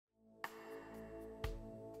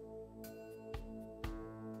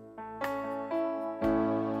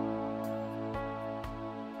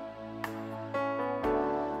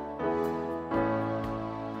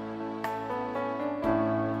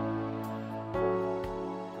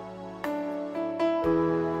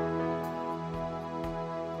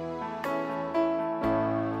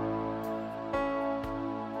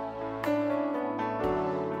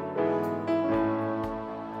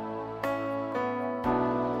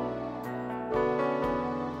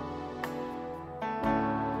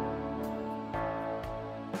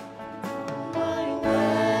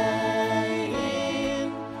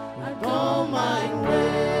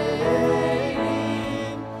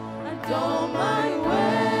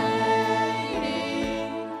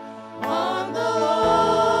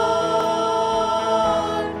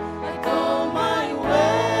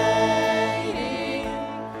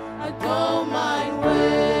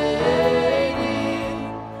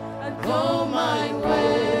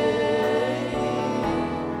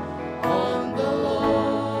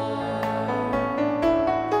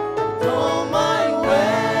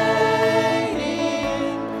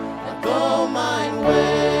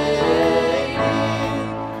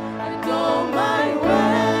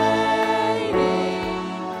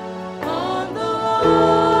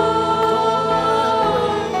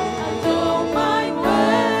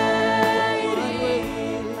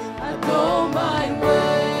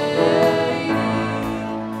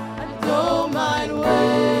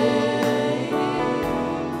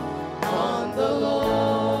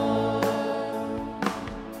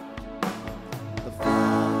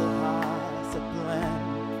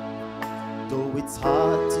It's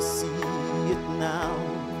hard to see it now.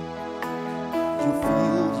 You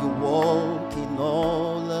feel you're walking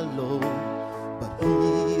all alone, but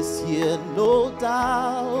He is here, no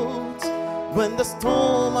doubt. When the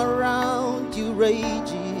storm around you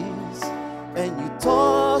rages and you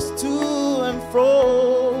toss to and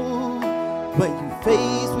fro, when you're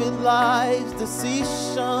faced with life's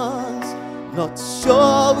decisions, not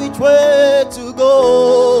sure which way to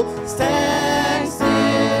go, stand still,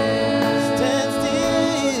 stand still.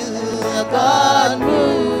 Let God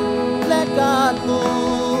move, let God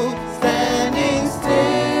move. Standing still,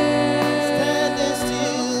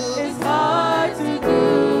 it's hard to do.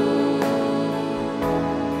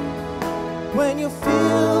 When you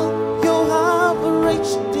feel you have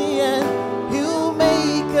reached the end, He'll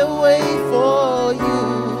make a way for you.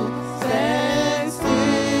 Stand still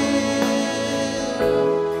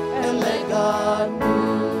and let God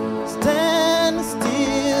move. Stand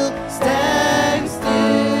still, stand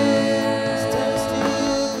still, stand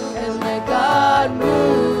still, and let God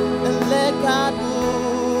move, and let God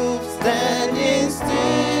move. Standing still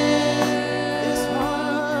is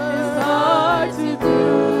hard to do.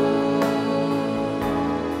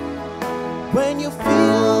 When you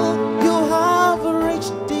feel you have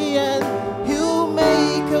reached the end, He'll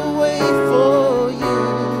make a way for you.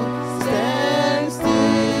 Stand still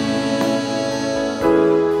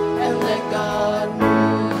and let God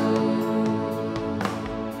move.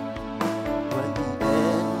 When the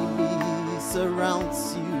enemy surrounds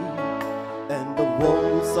you and the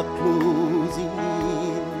walls are closing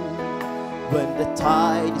in, when the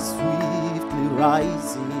tide is swiftly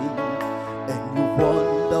rising and you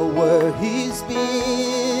wonder where He's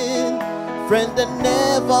been, friend, there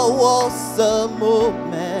never was a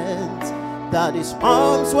moment that His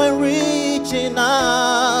arms were reaching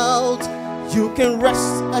out. You can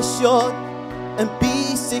rest assured and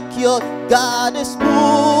be secure. God is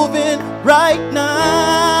moving right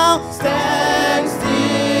now. Stand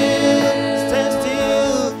still,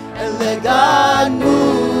 and let God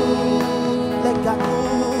move. Let God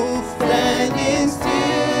move. Standing still,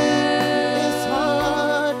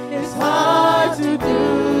 it's hard to do.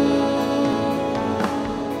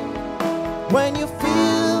 When you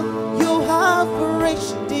feel you have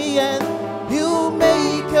reached the end, He'll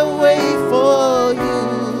make a way for you.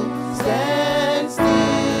 Stand still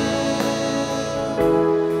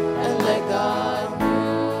and let God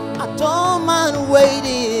move. I don't mind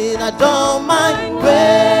waiting, I don't mind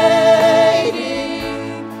waiting,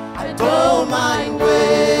 I don't mind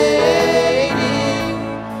waiting,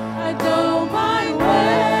 I don't mind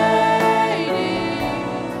waiting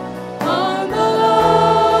on the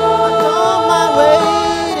Lord. I don't mind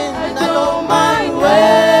waiting, I don't mind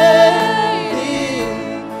waiting,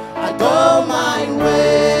 I don't mind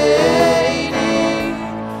waiting,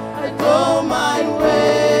 I don't mind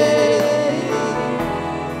waiting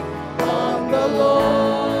on the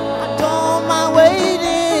Lord. I don't mind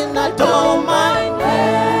waiting, I don't mind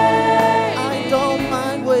waiting, I don't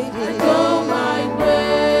mind waiting, I don't mind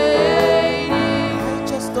waiting, I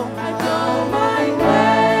just don't mind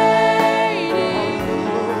waiting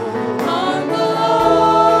on the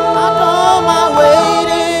Lord. I don't mind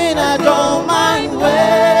waiting, I don't mind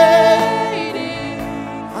waiting,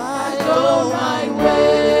 I don't mind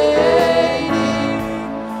waiting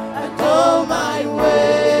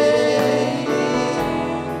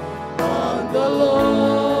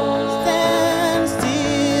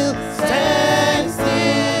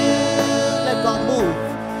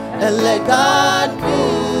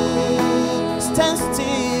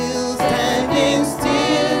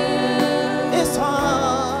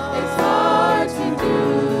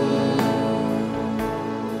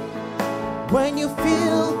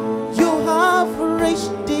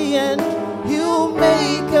He'll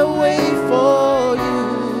make a way for you.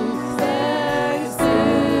 Stand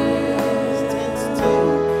still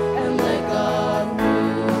and let God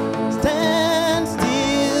move. Stand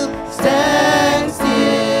still, stand still,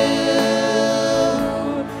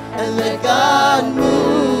 and let God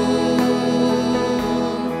move.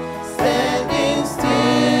 Standing still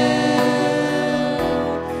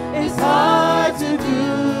is hard to do.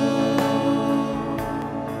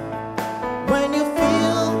 When you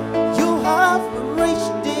feel you have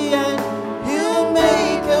reached the end, He'll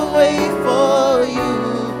make a way for you.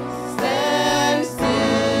 Stand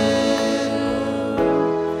still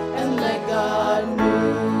and let God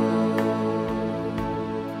move.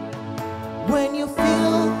 When you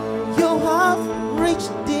feel you have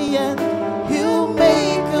reached the end, He'll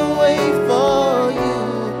make a way for you.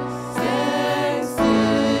 Stand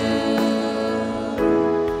still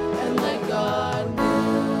and let God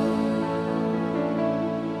move.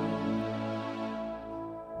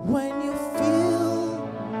 When you feel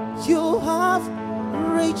you have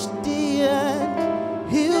reached the